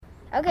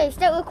Okay,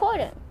 start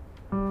recording.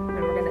 And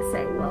we're going to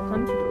say,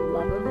 welcome to the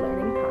Love of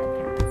Learning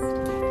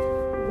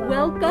podcast.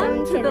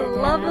 Welcome to the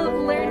Love of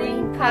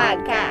Learning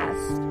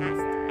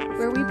podcast,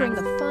 where we bring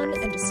the fun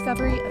and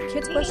discovery of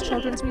Kids Quest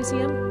Children's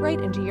Museum right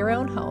into your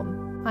own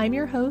home. I'm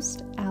your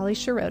host, Ali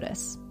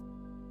Sharotis.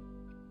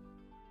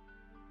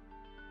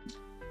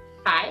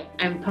 Hi,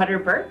 I'm Putter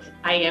Burt.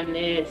 I am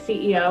the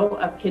CEO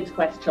of Kids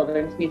Quest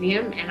Children's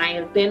Museum, and I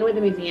have been with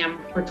the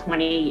museum for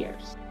 20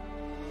 years.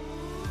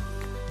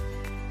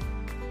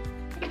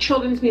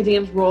 Children's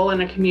Museum's role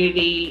in a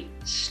community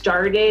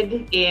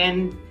started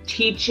in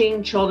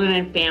teaching children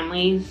and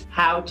families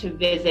how to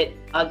visit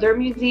other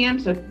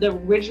museums. So the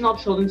original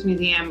Children's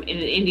Museum in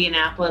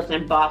Indianapolis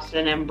and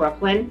Boston and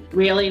Brooklyn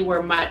really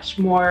were much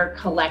more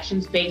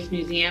collections-based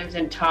museums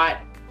and taught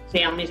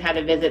families how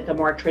to visit the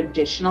more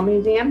traditional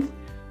museums.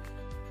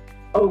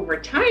 Over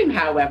time,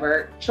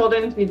 however,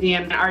 children's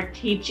museums are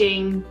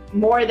teaching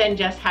more than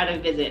just how to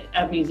visit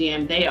a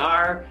museum. They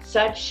are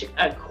such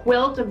a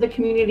quilt of the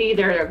community.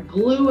 They're a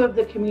glue of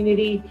the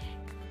community.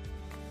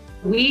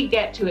 We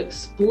get to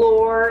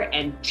explore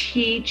and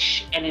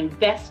teach and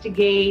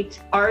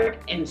investigate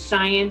art and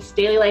science,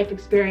 daily life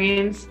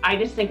experience. I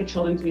just think a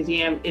children's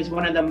museum is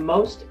one of the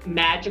most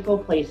magical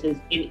places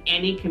in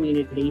any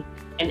community,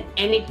 and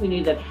any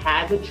community that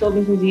has a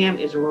children's museum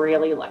is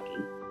really lucky.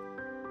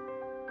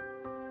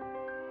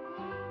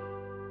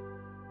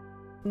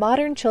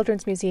 Modern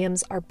children's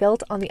museums are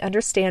built on the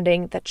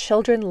understanding that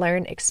children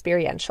learn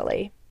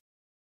experientially.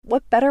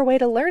 What better way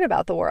to learn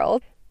about the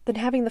world than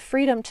having the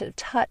freedom to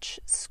touch,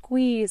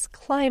 squeeze,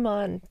 climb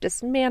on,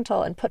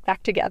 dismantle, and put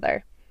back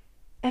together?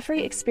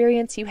 Every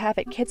experience you have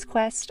at Kids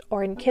Quest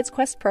or in Kids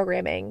Quest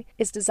programming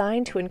is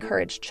designed to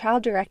encourage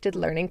child-directed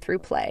learning through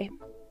play.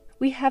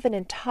 We have an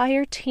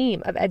entire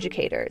team of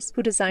educators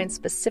who design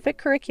specific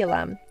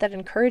curriculum that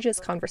encourages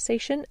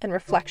conversation and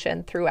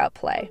reflection throughout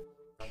play.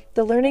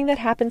 The learning that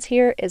happens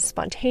here is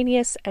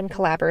spontaneous and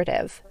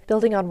collaborative,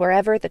 building on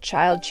wherever the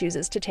child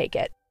chooses to take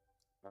it.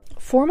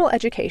 Formal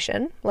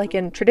education, like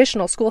in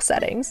traditional school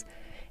settings,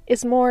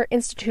 is more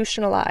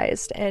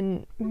institutionalized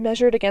and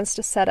measured against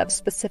a set of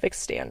specific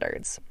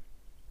standards.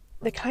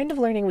 The kind of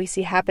learning we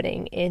see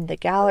happening in the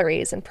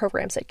galleries and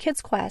programs at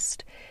Kids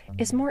Quest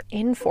is more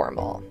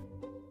informal.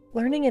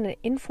 Learning in an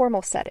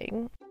informal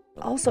setting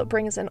also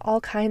brings in all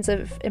kinds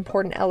of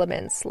important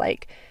elements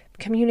like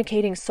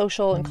communicating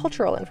social and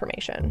cultural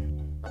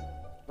information.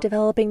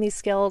 Developing these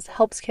skills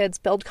helps kids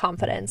build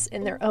confidence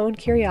in their own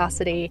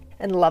curiosity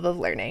and love of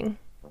learning.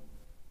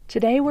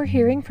 Today we're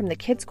hearing from the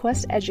Kids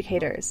Quest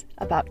educators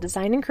about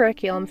designing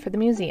curriculum for the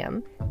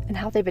museum and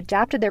how they've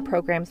adapted their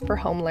programs for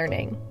home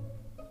learning.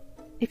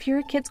 If you're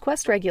a Kids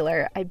Quest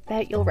regular, I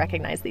bet you'll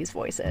recognize these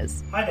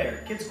voices. Hi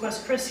there, Kids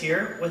Quest Chris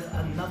here with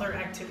another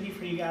activity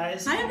for you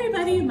guys. Hi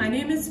everybody, my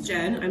name is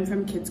Jen. I'm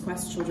from Kids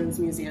Quest Children's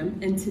Museum,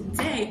 and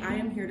today I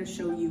am here to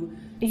show you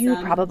You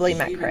probably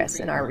met Chris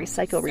in our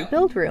Recycle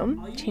Rebuild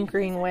room,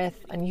 tinkering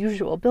with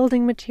unusual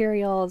building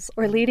materials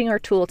or leading our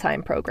Tool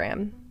Time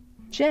program.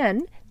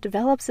 Jen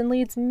develops and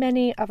leads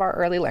many of our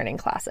early learning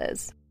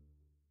classes.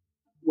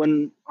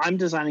 When I'm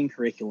designing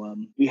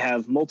curriculum, we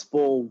have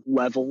multiple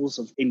levels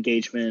of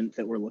engagement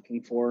that we're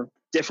looking for,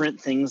 different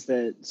things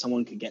that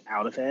someone could get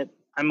out of it.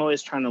 I'm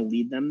always trying to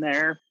lead them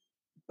there,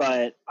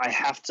 but I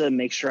have to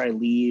make sure I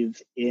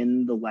leave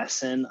in the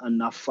lesson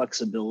enough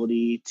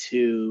flexibility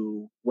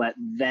to let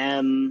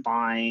them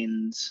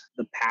find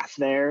the path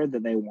there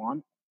that they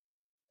want.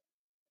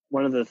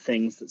 One of the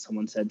things that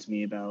someone said to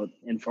me about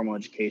informal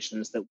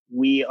education is that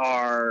we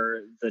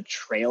are the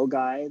trail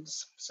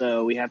guides.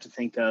 So we have to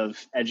think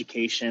of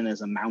education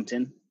as a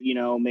mountain. You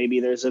know, maybe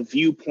there's a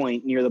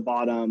viewpoint near the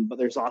bottom, but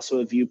there's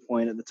also a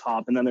viewpoint at the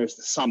top, and then there's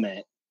the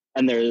summit.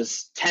 And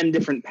there's 10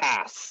 different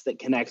paths that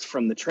connect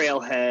from the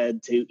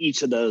trailhead to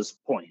each of those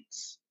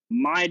points.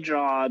 My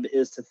job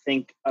is to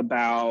think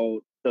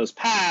about those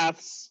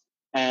paths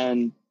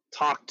and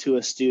talk to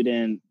a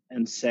student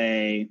and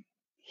say,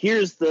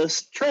 here's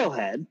this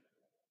trailhead.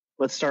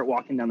 Let's start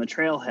walking down the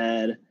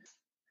trailhead.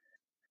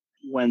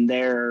 When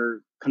they're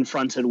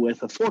confronted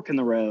with a fork in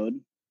the road,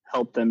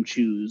 help them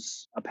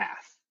choose a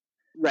path.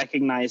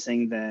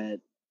 Recognizing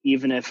that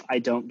even if I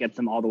don't get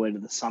them all the way to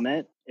the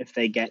summit, if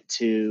they get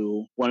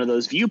to one of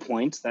those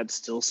viewpoints, that's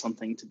still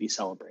something to be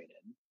celebrated.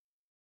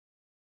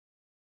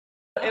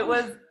 It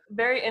was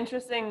very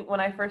interesting when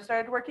I first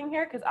started working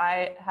here because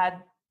I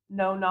had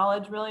no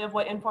knowledge really of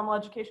what informal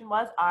education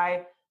was.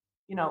 I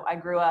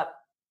grew up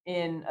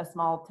in a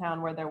small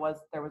town where there was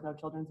no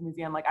children's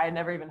museum. Like I had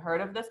never even heard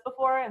of this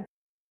before. And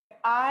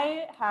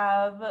I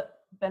have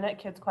been at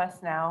Kids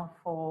Quest now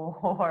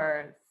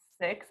for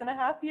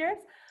 6.5 years.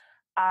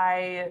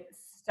 I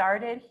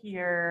started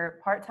here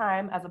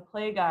part-time as a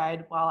play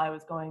guide while I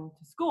was going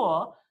to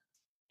school.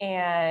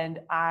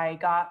 And I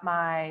got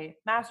my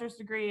master's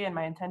degree, and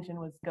my intention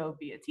was to go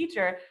be a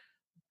teacher.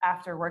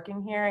 After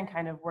working here and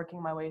kind of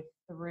working my way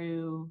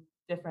through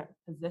different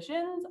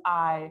positions,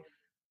 I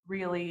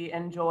really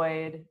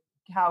enjoyed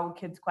how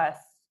Kids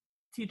Quest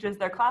teaches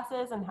their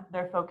classes and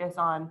their focus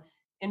on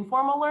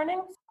informal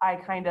learning. I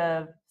kind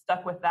of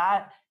stuck with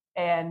that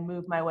and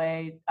moved my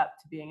way up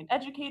to being an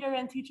educator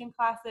and teaching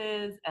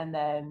classes, and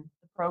then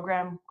the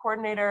program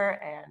coordinator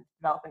and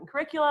developing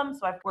curriculum.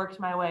 So I've worked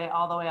my way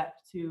all the way up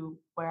to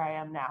where I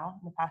am now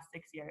in the past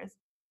 6 years.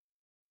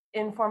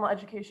 Informal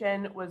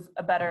education was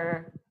a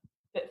better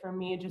fit for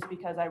me just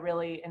because I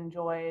really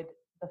enjoyed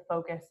the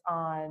focus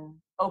on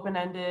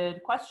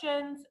open-ended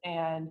questions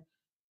and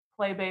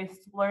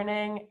play-based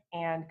learning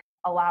and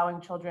allowing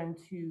children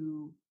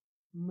to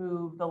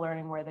move the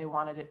learning where they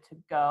wanted it to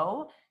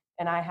go.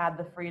 And I had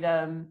the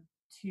freedom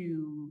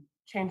to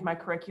change my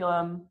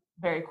curriculum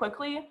very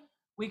quickly,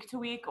 week to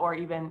week, or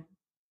even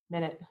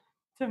minute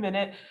to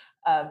minute,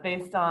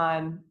 based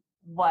on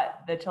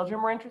what the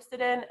children were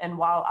interested in. And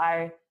while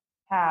I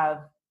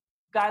have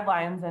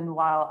guidelines and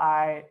while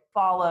I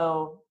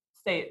follow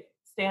state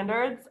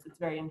standards, it's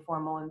very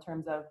informal in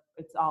terms of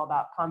it's all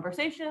about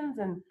conversations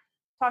and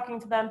talking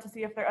to them to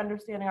see if they're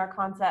understanding our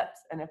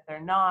concepts. And if they're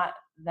not,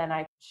 then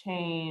I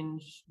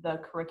change the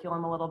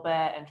curriculum a little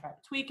bit and try to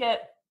tweak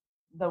it.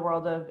 The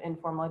world of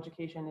informal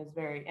education is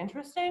very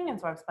interesting. And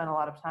so I've spent a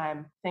lot of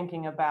time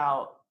thinking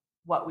about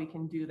what we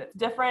can do that's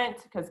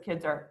different, because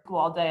kids are at school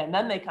all day and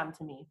then they come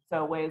to me.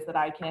 So ways that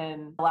I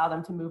can allow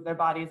them to move their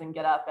bodies and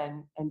get up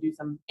and do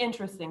some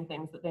interesting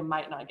things that they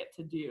might not get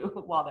to do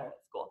while they're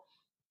at school.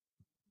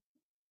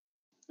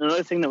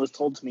 Another thing that was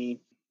told to me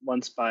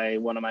once by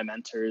one of my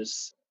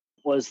mentors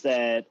was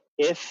that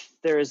if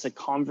there is a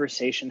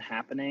conversation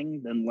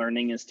happening, then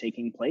learning is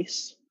taking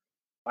place.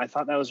 I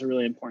thought that was a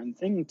really important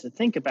thing to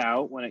think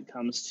about when it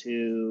comes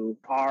to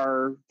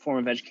our form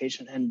of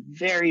education, and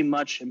very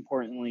much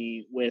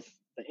importantly with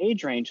the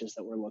age ranges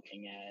that we're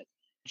looking at.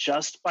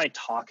 Just by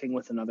talking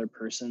with another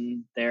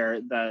person,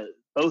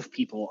 both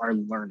people are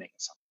learning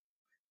something.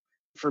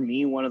 For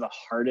me, one of the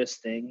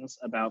hardest things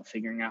about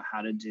figuring out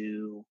how to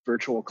do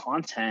virtual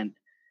content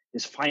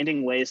is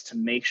finding ways to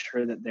make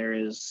sure that there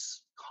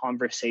is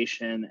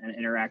conversation and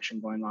interaction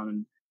going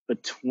on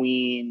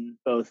between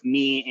both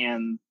me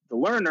and the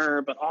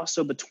learner, but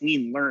also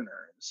between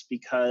learners,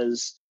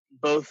 because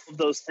both of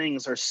those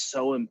things are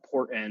so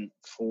important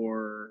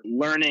for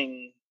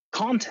learning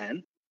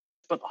content,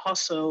 but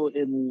also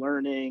in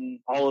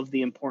learning all of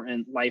the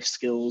important life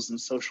skills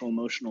and social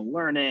emotional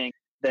learning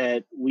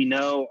that we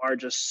know are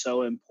just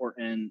so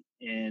important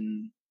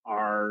in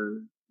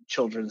our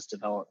children's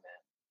development.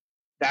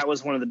 That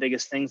was one of the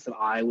biggest things that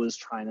I was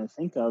trying to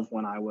think of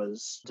when I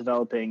was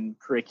developing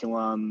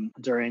curriculum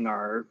during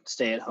our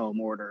stay-at-home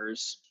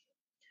orders.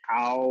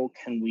 How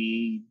can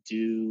we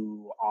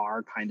do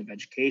our kind of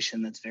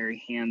education that's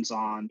very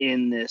hands-on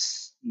in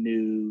this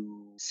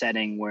new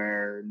setting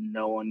where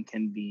no one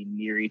can be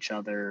near each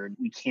other?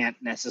 We can't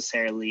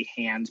necessarily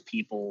hand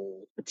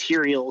people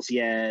materials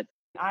yet.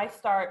 I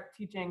start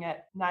teaching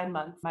at 9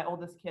 months. My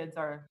oldest kids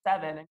are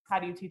 7. How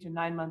do you teach a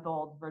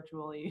 9-month-old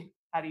virtually?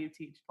 How do you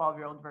teach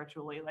 12-year-old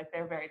virtually? Like,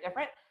 they're very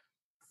different.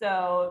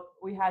 So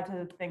we had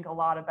to think a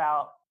lot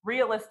about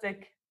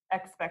realistic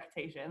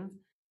expectations.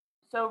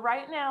 So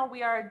right now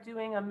we are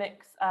doing a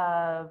mix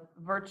of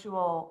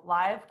virtual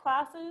live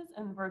classes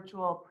and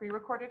virtual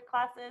pre-recorded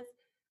classes.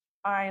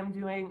 I am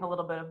doing a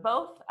little bit of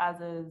both,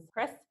 as is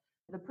Chris.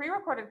 The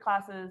pre-recorded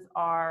classes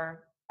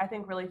are, I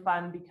think, really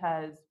fun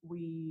because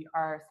we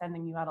are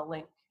sending you out a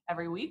link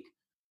every week.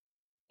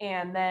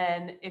 And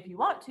then if you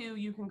want to,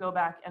 you can go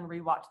back and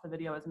rewatch the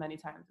video as many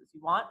times as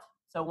you want.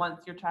 So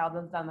once your child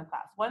has done the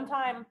class one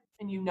time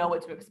and you know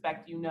what to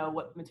expect, you know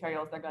what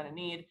materials they're going to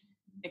need,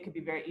 it could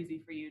be very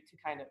easy for you to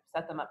kind of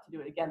set them up to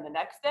do it again the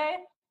next day.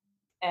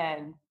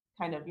 And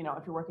kind of, if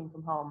you're working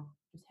from home,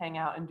 just hang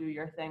out and do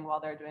your thing while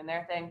they're doing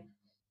their thing.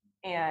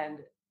 And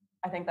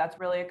I think that's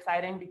really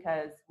exciting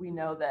because we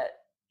know that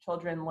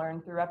children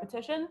learn through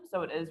repetition.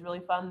 So it is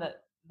really fun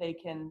that they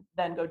can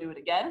then go do it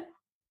again.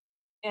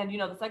 And,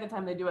 the second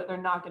time they do it, they're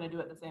not going to do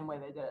it the same way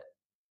they did it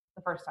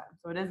the first time.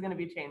 So it is going to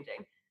be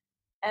changing.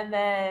 And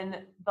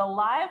then the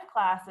live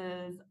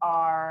classes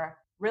are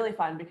really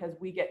fun because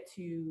we get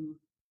to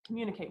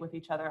communicate with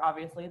each other.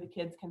 Obviously, the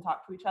kids can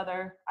talk to each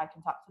other. I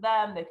can talk to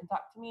them. They can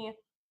talk to me.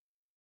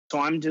 So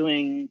I'm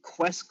doing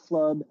Quest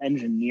Club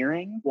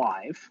Engineering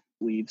live.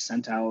 We've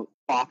sent out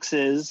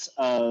boxes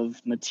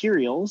of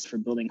materials for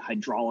building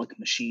hydraulic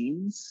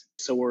machines.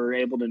 So we're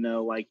able to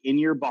know, like, in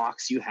your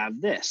box, you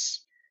have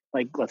this.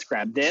 Like, let's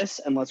grab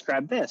this and let's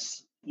grab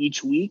this.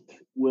 Each week,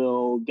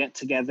 we'll get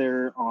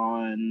together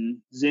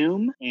on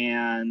Zoom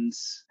and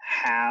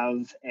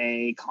have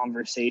a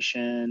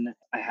conversation.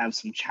 I have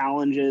some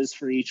challenges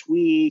for each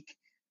week.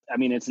 I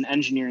mean, it's an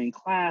engineering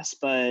class,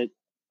 but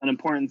an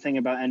important thing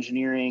about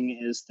engineering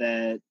is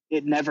that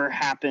it never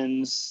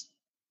happens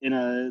in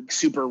a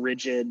super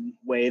rigid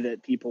way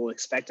that people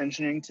expect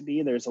engineering to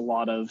be. There's a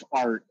lot of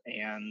art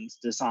and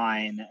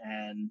design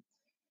and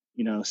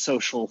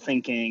social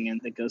thinking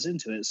and that goes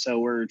into it. So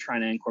we're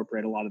trying to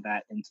incorporate a lot of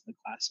that into the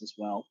class as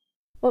well.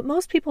 What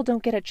most people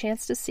don't get a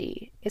chance to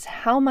see is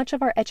how much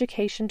of our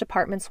education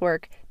department's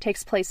work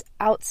takes place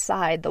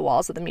outside the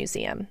walls of the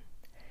museum.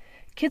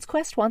 Kids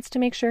Quest wants to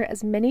make sure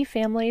as many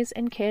families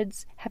and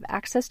kids have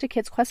access to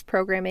Kids Quest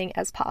programming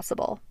as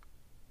possible.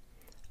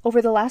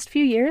 Over the last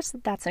few years,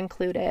 that's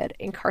included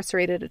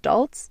incarcerated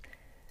adults,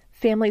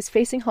 families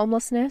facing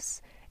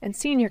homelessness, and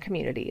senior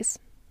communities.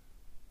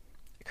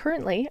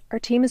 Currently, our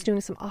team is doing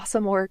some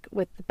awesome work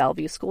with the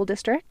Bellevue School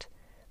District,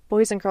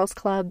 Boys and Girls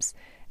Clubs,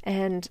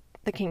 and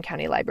the King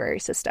County Library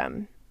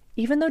System.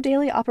 Even though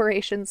daily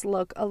operations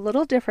look a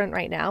little different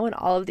right now in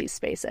all of these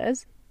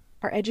spaces,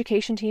 our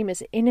education team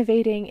is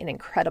innovating in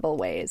incredible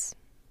ways.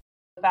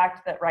 The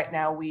fact that right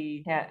now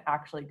we can't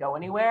actually go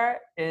anywhere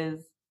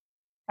is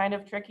kind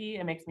of tricky.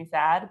 It makes me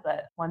sad,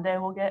 but one day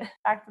we'll get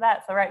back to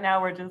that. So right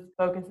now we're just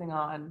focusing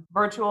on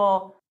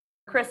virtual.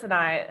 Chris and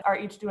I are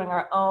each doing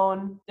our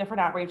own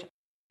different outreach.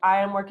 I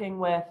am working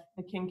with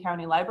the King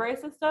County Library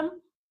System,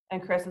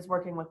 and Chris is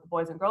working with the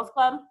Boys and Girls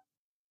Club.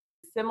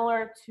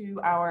 Similar to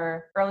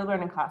our early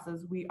learning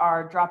classes, we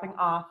are dropping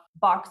off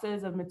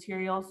boxes of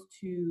materials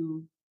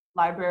to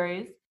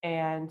libraries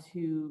and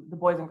to the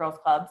Boys and Girls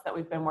Clubs that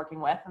we've been working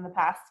with in the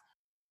past.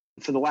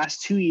 For the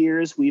last 2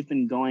 years, we've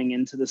been going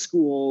into the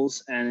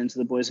schools and into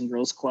the Boys and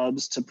Girls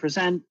Clubs to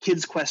present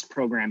Kids Quest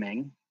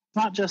programming.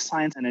 Not just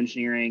science and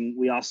engineering.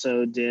 We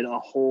also did a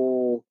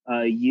whole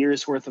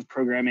year's worth of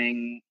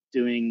programming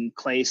doing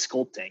clay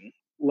sculpting,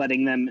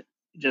 letting them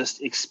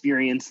just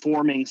experience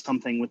forming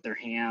something with their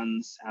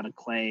hands out of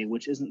clay,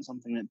 which isn't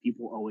something that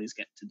people always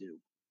get to do.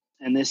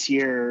 And this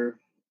year,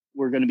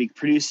 we're going to be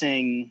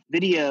producing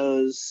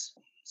videos,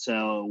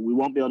 so we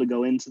won't be able to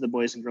go into the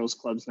Boys and Girls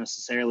Clubs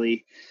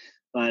necessarily,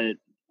 but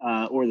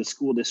or the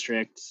school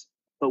district,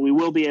 but we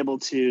will be able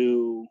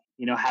to,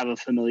 have a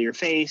familiar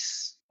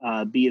face,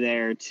 be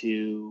there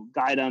to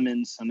guide them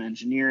in some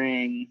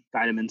engineering,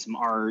 guide them in some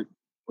art.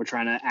 We're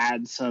trying to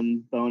add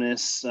some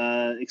bonus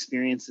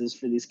experiences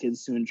for these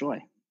kids to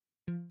enjoy.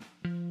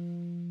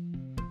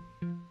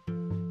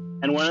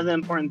 And one of the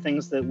important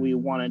things that we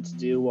wanted to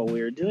do while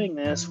we were doing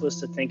this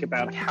was to think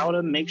about how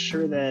to make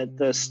sure that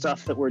the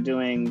stuff that we're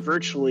doing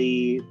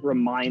virtually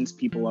reminds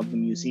people of the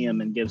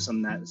museum and gives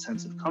them that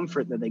sense of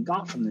comfort that they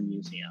got from the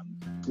museum.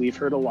 We've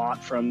heard a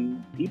lot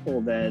from people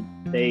that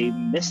they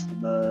missed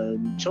the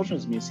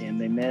Children's Museum.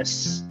 They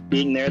miss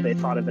being there. They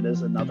thought of it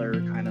as another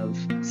kind of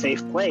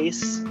safe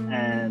place,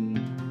 and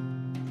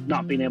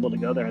not being able to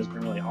go there has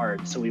been really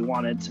hard. So we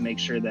wanted to make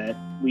sure that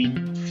we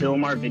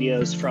film our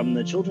videos from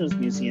the Children's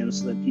Museum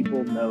so that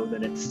people know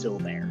that it's still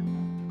there,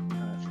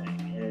 kind of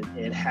thing.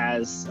 It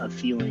has a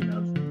feeling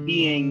of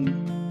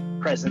being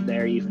present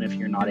there, even if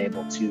you're not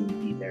able to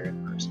be there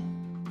in person.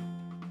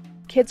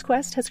 Kids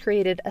Quest has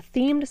created a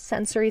themed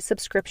sensory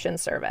subscription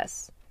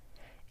service.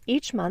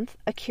 Each month,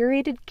 a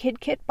curated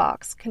Kid Kit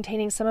box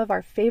containing some of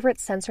our favorite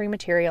sensory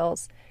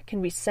materials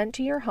can be sent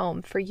to your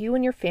home for you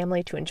and your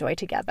family to enjoy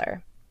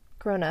together.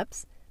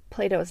 Grown-ups,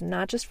 Play-Doh is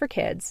not just for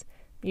kids.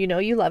 You know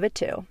you love it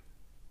too.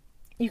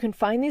 You can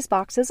find these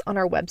boxes on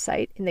our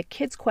website in the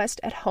Kids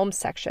Quest at Home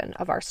section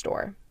of our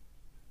store.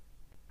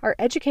 Our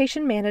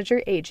education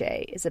manager,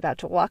 AJ, is about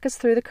to walk us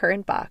through the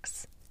current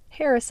box.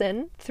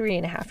 Harrison,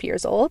 3.5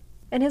 years old,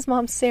 and his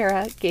mom,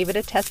 Sarah, gave it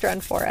a test run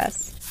for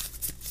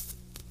us.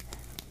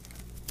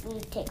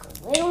 You take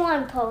a little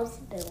one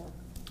post bill.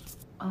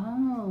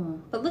 Oh,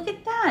 but look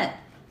at that.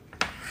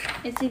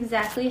 It's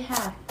exactly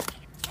half.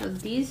 So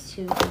these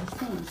two are the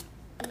same.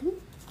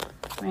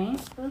 Mm-hmm. Right?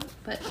 Mm-hmm.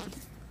 But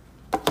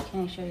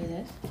can I show you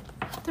this?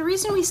 The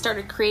reason we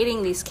started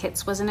creating these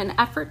kits was in an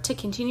effort to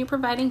continue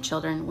providing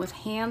children with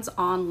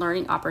hands-on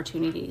learning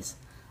opportunities,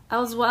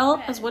 as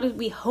well as what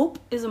we hope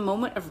is a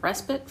moment of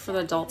respite for the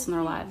adults in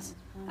their lives,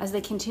 as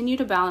they continue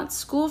to balance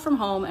school from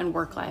home and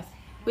work life.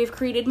 We've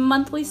created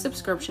monthly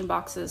subscription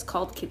boxes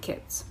called Kid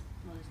Kits.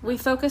 We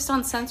focused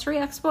on sensory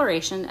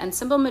exploration and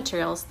simple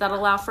materials that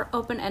allow for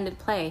open-ended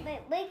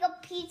play. Like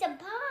a piece of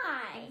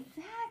pie.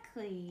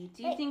 Exactly.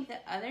 Do you think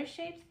that other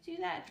shapes do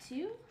that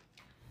too?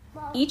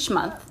 Each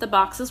month, the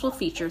boxes will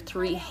feature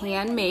 3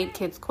 handmade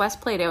Kids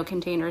Quest Play-Doh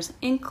containers,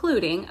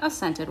 including a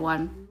scented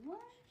one.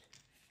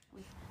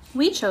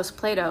 We chose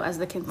Play-Doh as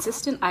the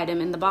consistent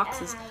item in the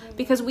boxes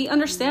because we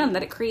understand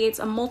that it creates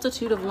a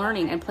multitude of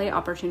learning and play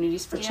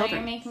opportunities for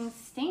children. You're making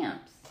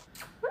stamps.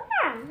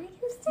 Yeah,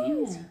 making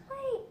stamps. Yeah.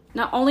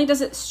 Not only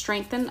does it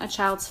strengthen a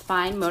child's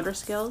fine motor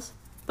skills,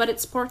 but it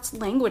supports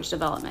language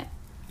development.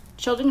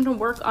 Children can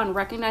work on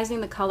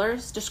recognizing the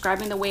colors,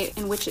 describing the way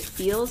in which it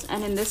feels,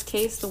 and in this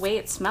case, the way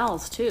it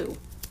smells too.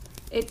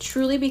 It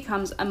truly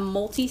becomes a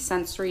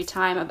multi-sensory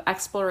time of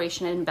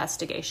exploration and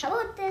investigation. How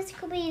about this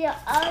could be the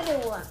other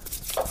one?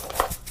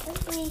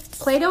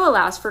 Play-Doh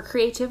allows for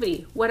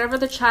creativity. Whatever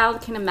the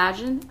child can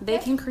imagine, they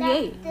can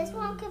create. This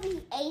one could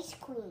be ice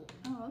cream.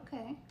 Oh,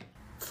 okay.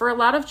 For a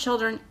lot of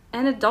children,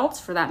 and adults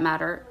for that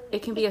matter,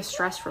 it can be a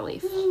stress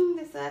relief. So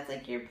that's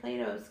like your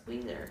Play-Doh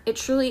squeezer. It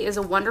truly is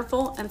a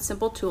wonderful and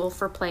simple tool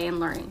for play and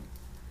learning.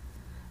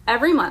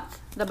 Every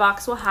month, the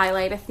box will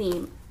highlight a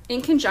theme.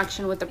 In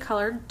conjunction with the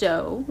colored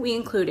dough, we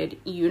included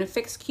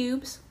Unifix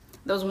cubes,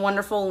 those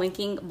wonderful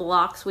linking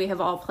blocks we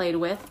have all played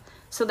with,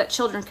 so that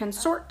children can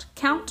sort,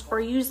 count, or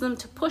use them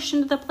to push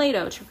into the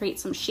Play-Doh to create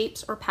some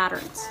shapes or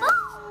patterns.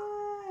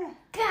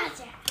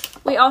 Gotcha.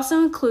 We also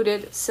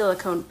included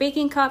silicone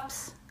baking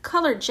cups,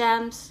 colored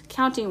gems,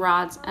 counting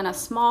rods, and a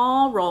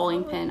small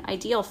rolling pin,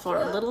 ideal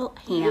for little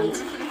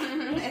hands.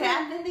 It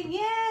happened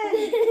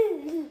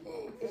again.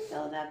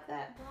 Filled up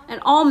that.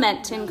 And all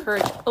meant to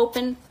encourage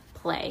open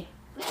play.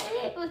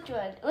 Which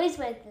one? Which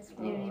one is this If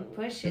one? you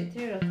push it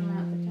through, it'll come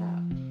out the top.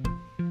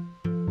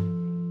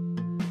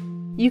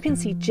 You can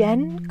see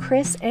Jen,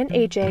 Chris, and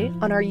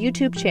AJ on our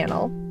YouTube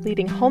channel,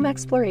 leading home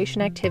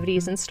exploration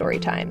activities and story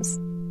times.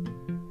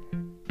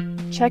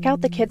 Check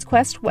out the Kids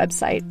Quest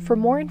website for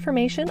more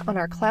information on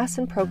our class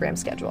and program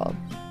schedule.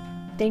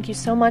 Thank you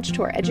so much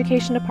to our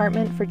education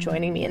department for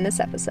joining me in this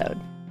episode.